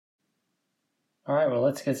All right, well,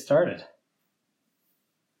 let's get started.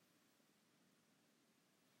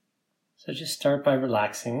 So just start by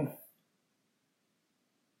relaxing.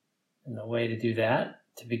 And the way to do that,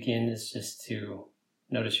 to begin, is just to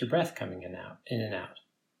notice your breath coming in and out.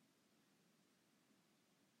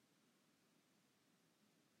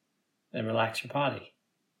 Then relax your body.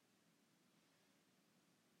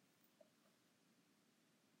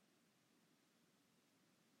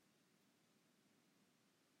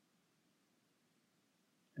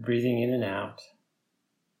 You're breathing in and out,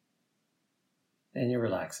 and you're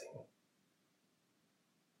relaxing.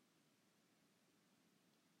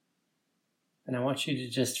 And I want you to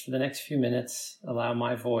just, for the next few minutes, allow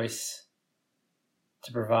my voice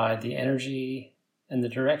to provide the energy and the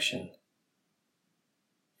direction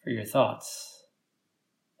for your thoughts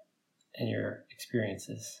and your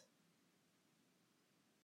experiences.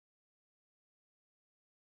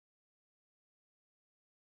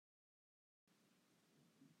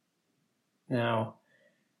 Now,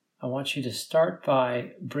 I want you to start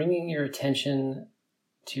by bringing your attention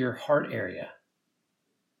to your heart area.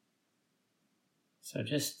 So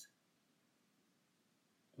just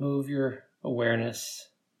move your awareness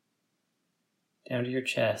down to your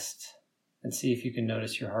chest and see if you can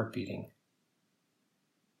notice your heart beating.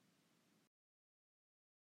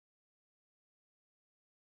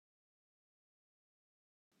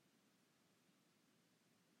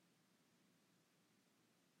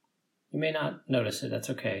 You may not notice it, that's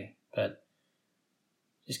okay, but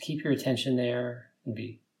just keep your attention there and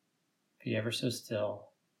be ever so still.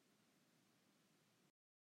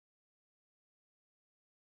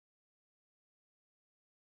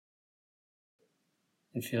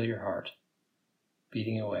 And feel your heart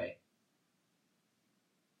beating away.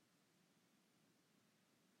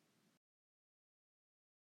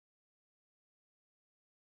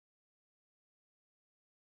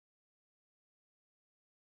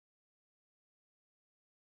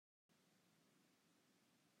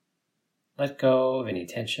 Let go of any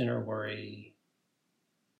tension or worry.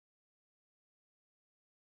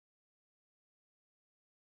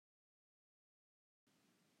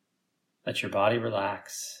 Let your body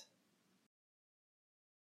relax.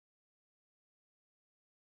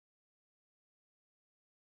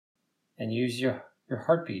 And use your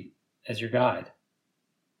heartbeat as your guide.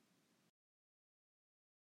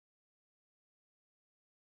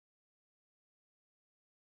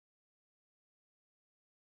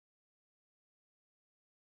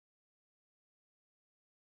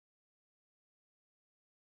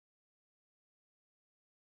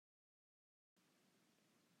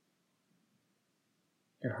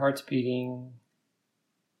 Your heart's beating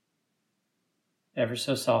ever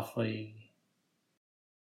so softly.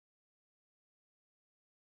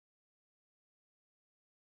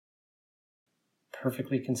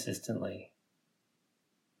 Perfectly consistently.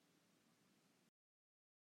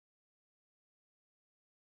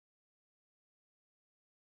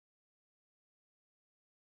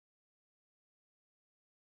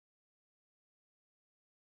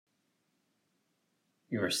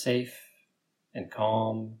 You are safe and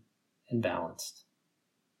calm and balanced.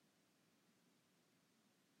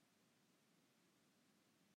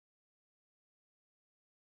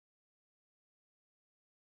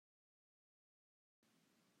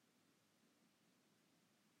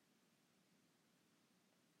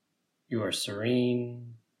 You are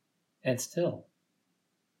serene and still.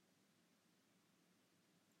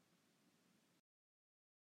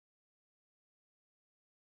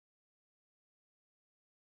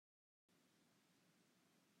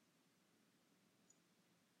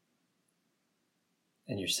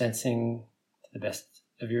 And you're sensing, to the best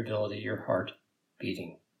of your ability, your heart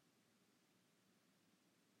beating.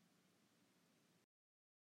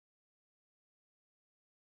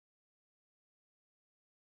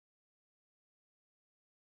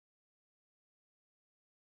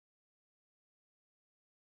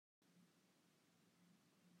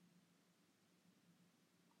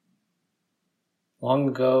 Long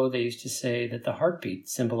ago, they used to say that the heartbeat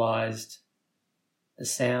symbolized the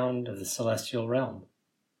sound of the celestial realm.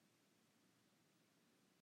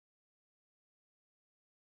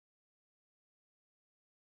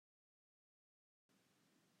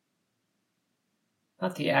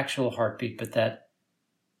 Not the actual heartbeat, but that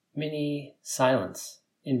mini silence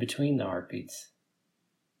in between the heartbeats.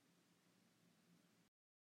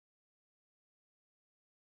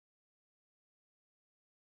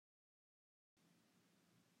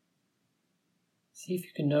 See if you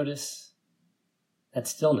can notice that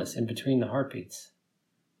stillness in between the heartbeats.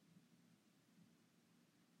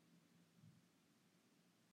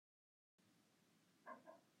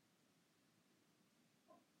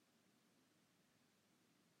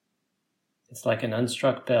 It's like an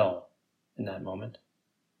unstruck bell in that moment.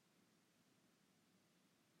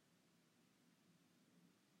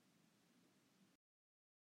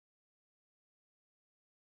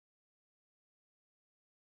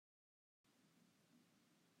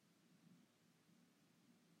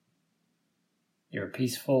 You're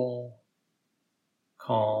peaceful,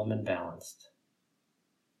 calm, and balanced.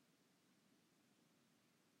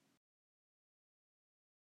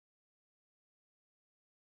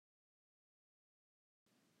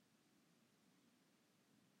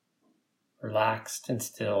 Relaxed and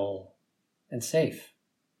still and safe.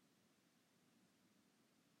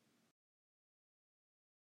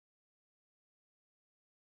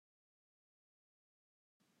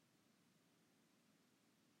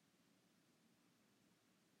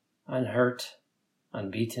 Unhurt,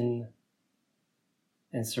 unbeaten,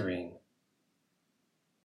 and serene.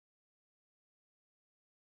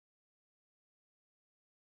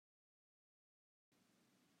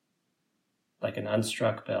 Like an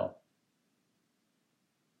unstruck bell.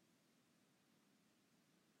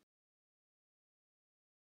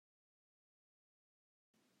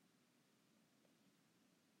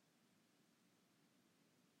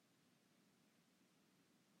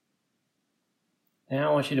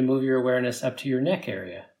 Now I want you to move your awareness up to your neck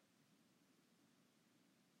area.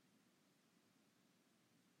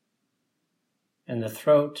 And the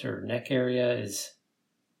throat or neck area is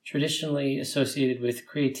traditionally associated with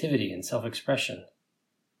creativity and self-expression.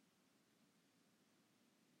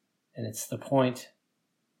 And it's the point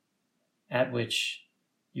at which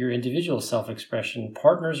your individual self-expression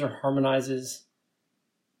partners or harmonizes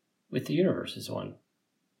with the universe as one.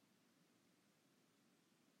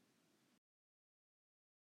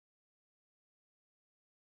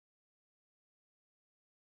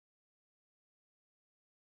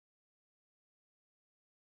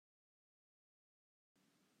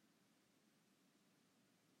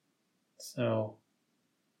 So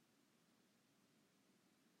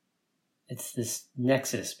it's this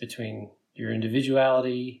nexus between your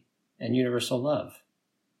individuality and universal love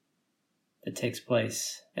that takes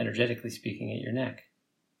place, energetically speaking, at your neck.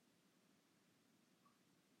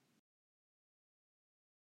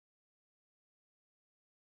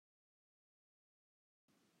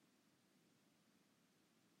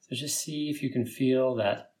 So just see if you can feel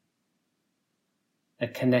that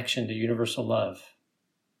connection to universal love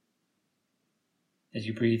as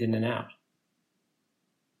you breathe in and out.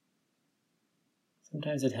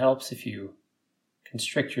 Sometimes it helps if you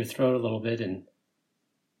constrict your throat a little bit and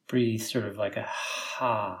breathe sort of like a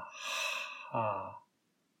ha, ha,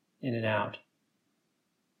 in and out.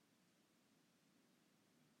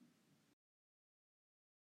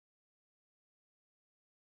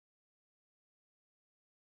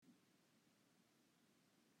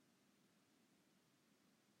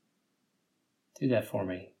 Do that for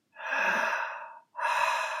me.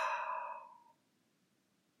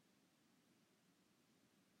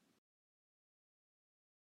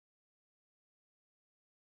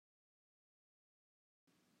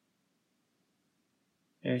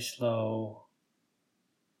 Very slow.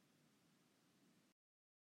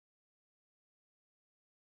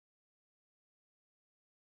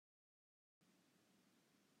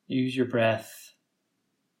 Use your breath,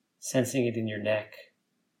 sensing it in your neck,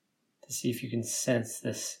 to see if you can sense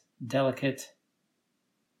this delicate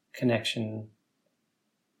connection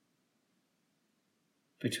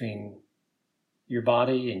between your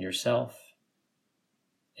body and yourself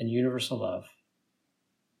and universal love.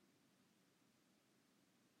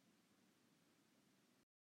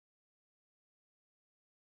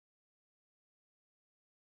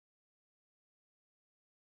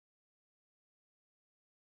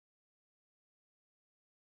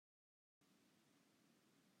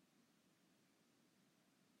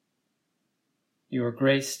 You are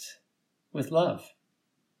graced with love.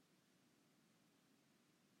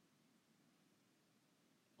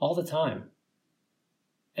 All the time,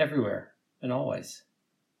 everywhere, and always.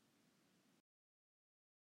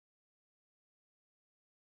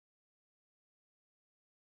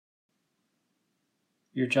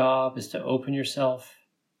 Your job is to open yourself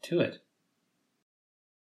to it.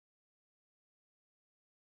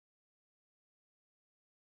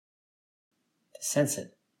 To sense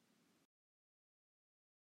it.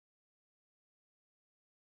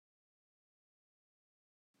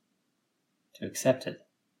 To accept it.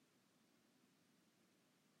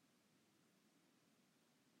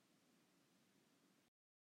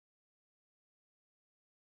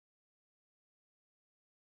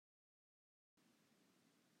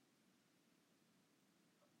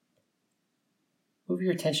 Move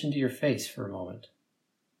your attention to your face for a moment.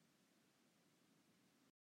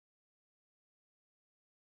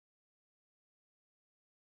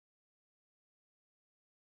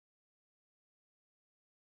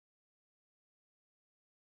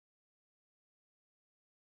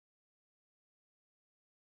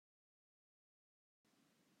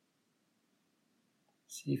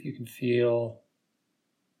 See if you can feel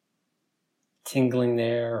tingling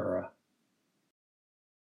there or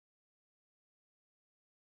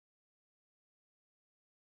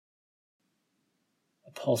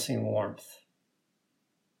a pulsing warmth.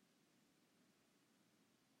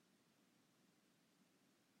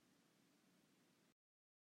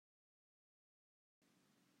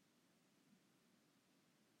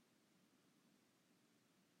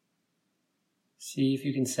 See if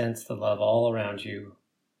you can sense the love all around you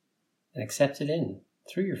and accept it in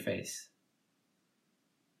through your face.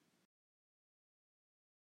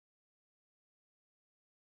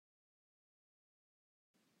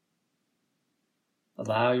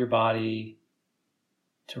 Allow your body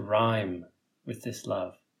to rhyme with this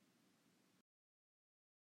love.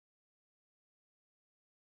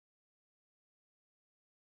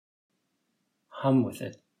 Hum with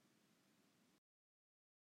it.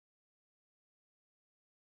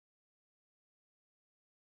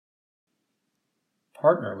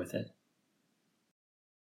 Partner with it.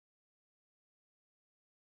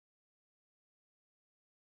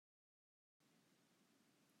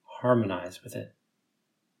 Harmonize with it.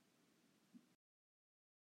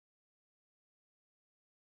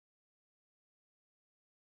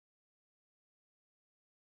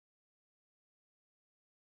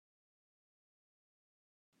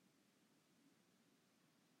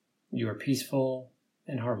 You are peaceful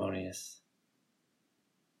and harmonious.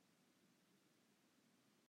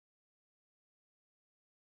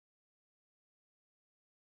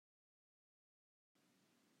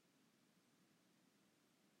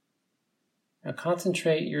 Now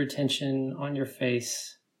concentrate your attention on your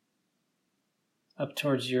face up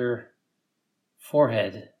towards your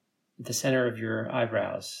forehead at the center of your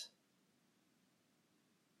eyebrows.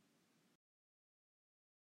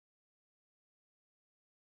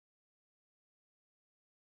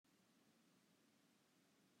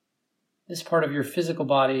 This part of your physical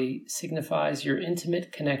body signifies your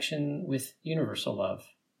intimate connection with universal love.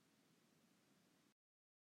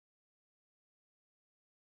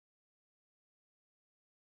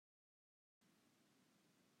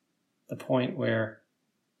 The point where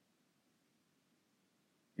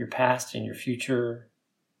your past and your future,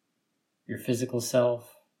 your physical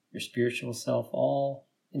self, your spiritual self, all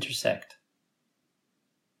intersect.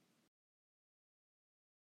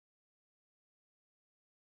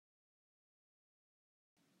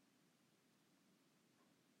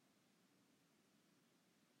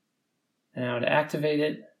 Now to activate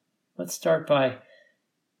it, let's start by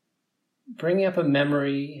bringing up a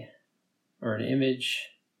memory or an image,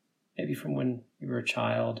 maybe from when you were a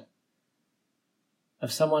child,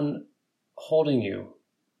 of someone holding you,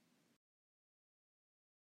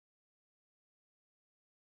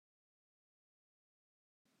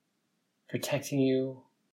 protecting you,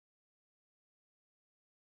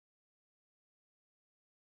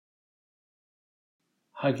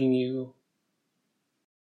 hugging you,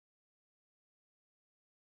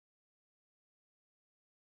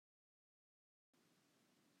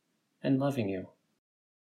 and loving you.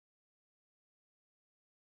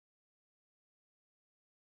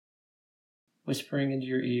 Whispering into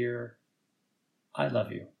your ear, I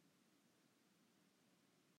love you.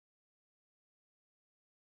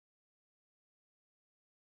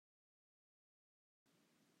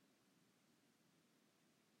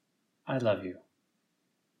 I love you.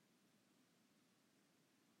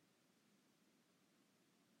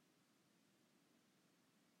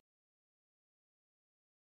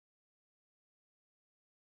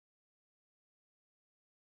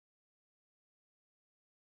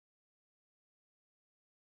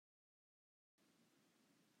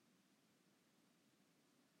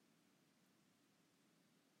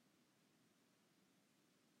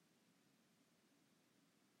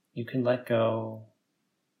 You can let go,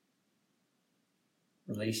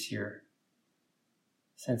 release your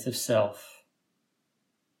sense of self,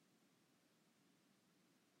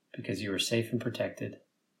 because you are safe and protected.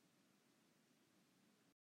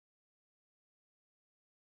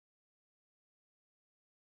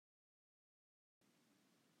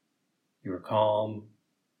 You are calm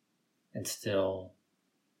and still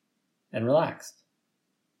and relaxed.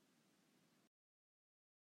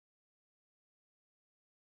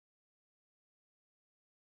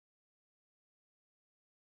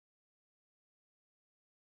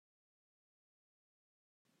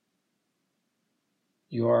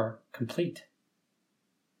 You are complete.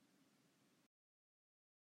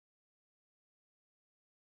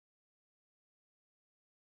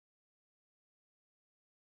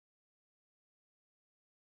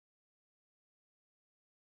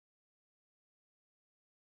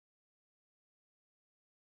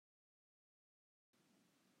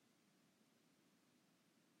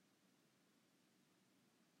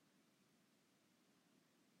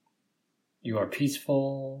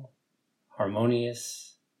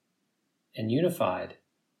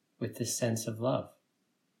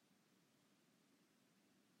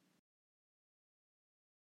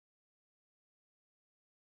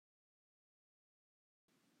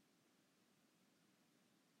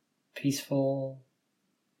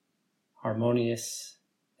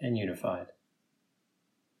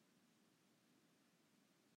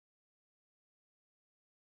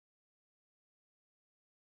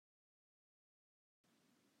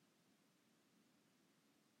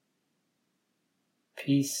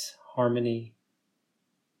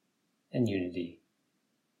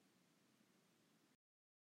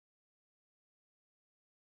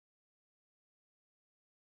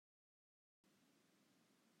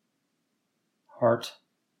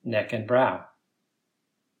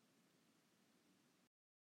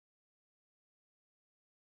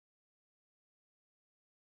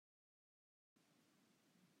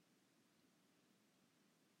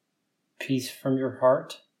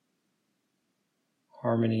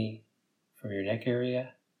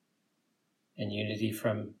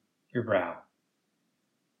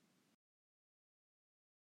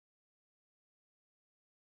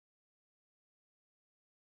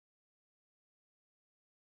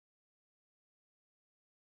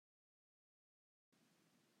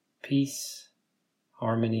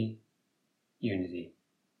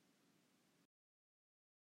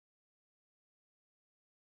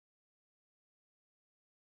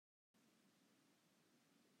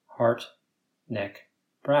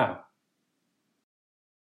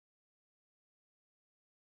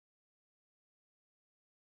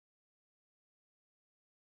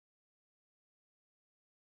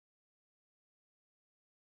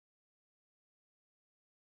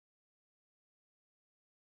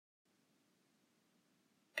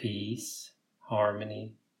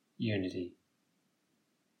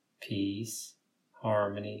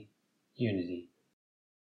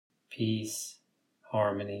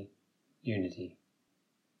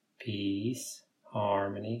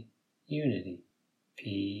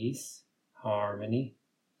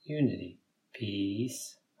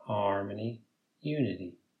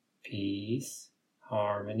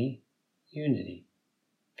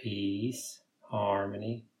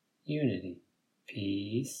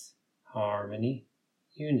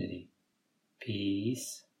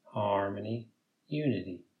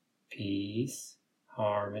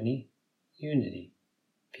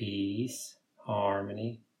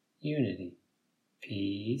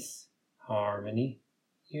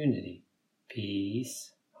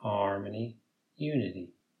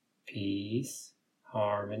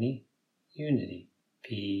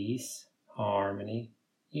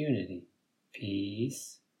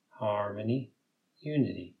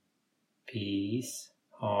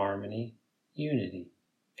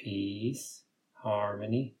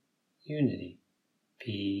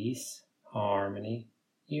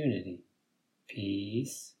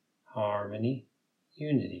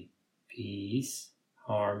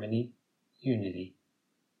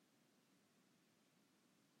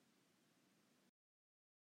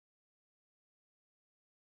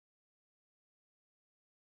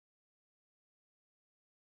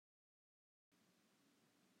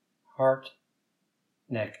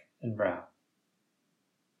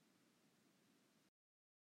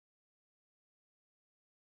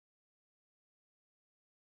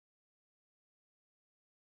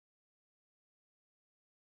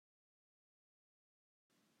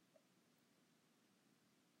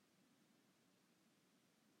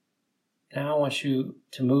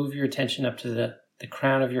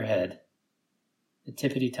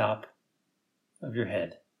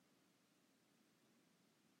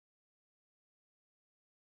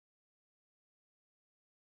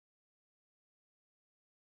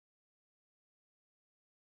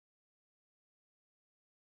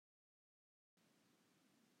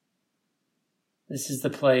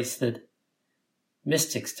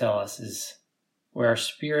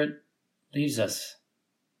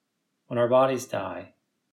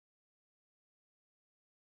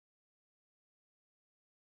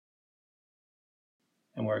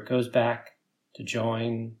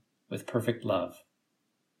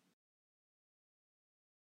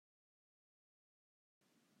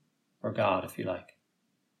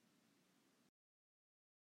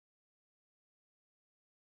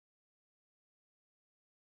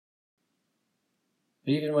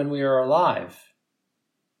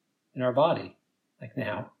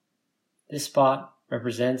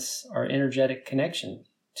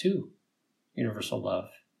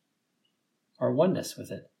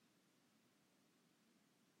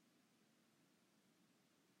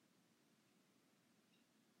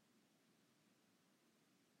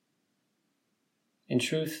 In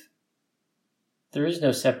truth, there is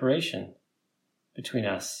no separation between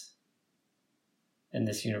us and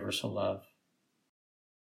this universal love.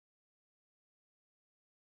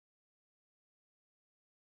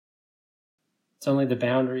 It's only the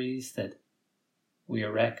boundaries that we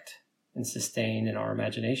erect and sustain in our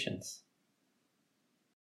imaginations.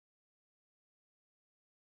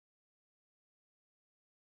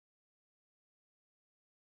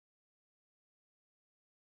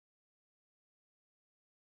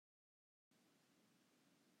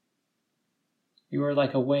 You are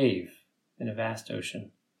like a wave in a vast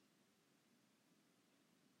ocean.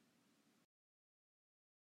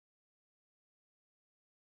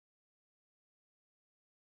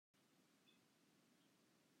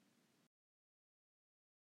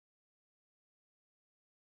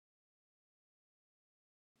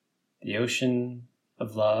 The ocean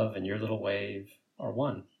of love and your little wave are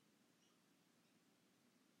one.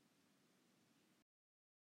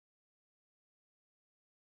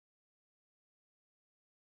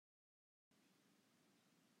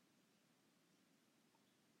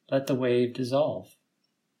 Let the wave dissolve.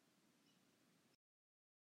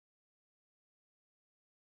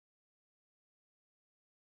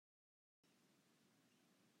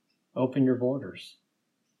 Open your borders.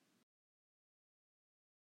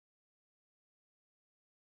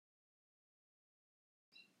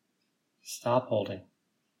 Stop holding.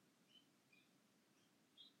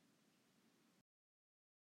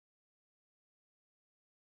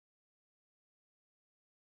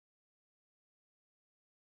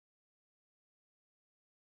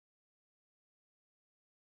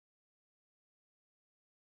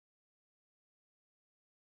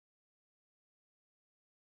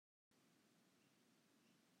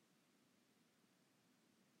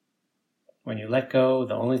 When you let go,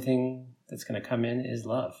 the only thing that's going to come in is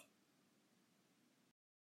love.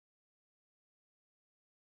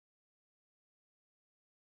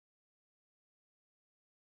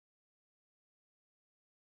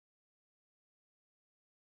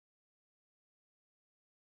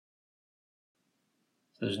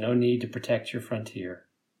 So there's no need to protect your frontier.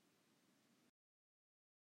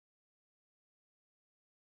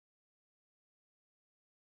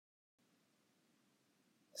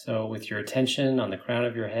 So with your attention on the crown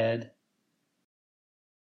of your head,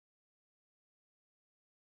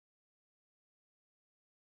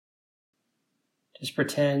 just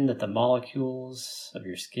pretend that the molecules of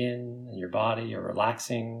your skin and your body are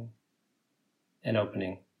relaxing and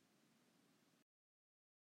opening.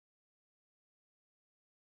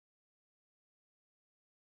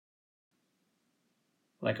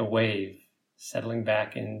 Like a wave settling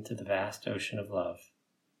back into the vast ocean of love.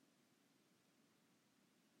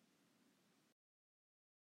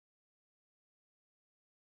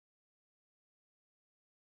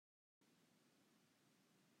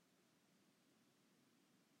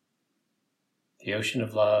 The ocean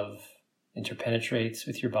of love interpenetrates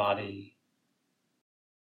with your body,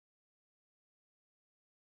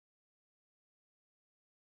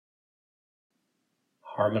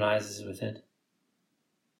 harmonizes with it,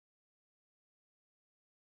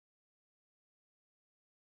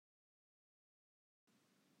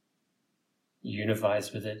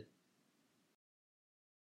 unifies with it,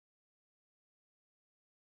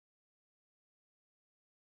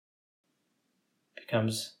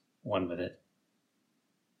 becomes one with it.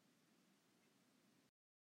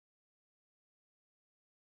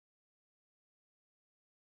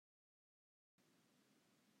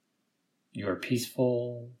 You are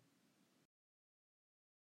peaceful,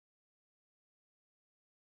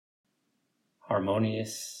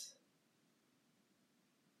 harmonious,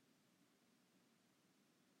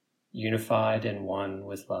 unified and one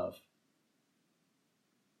with love.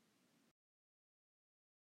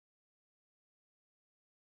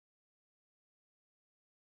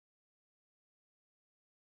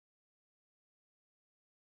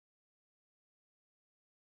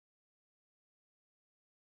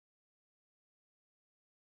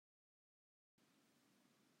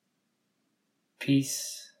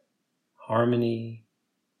 Peace, harmony,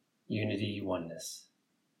 unity, oneness.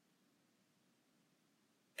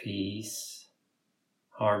 Peace,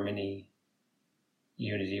 harmony,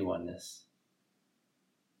 unity, oneness.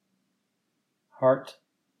 Heart,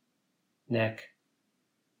 neck,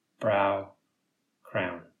 brow,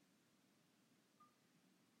 crown.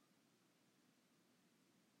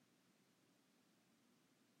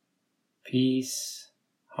 Peace,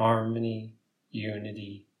 harmony,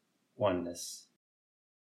 unity, oneness.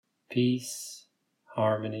 Peace,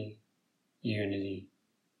 harmony, unity,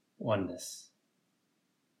 oneness.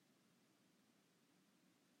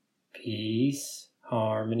 Peace,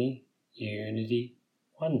 harmony, unity,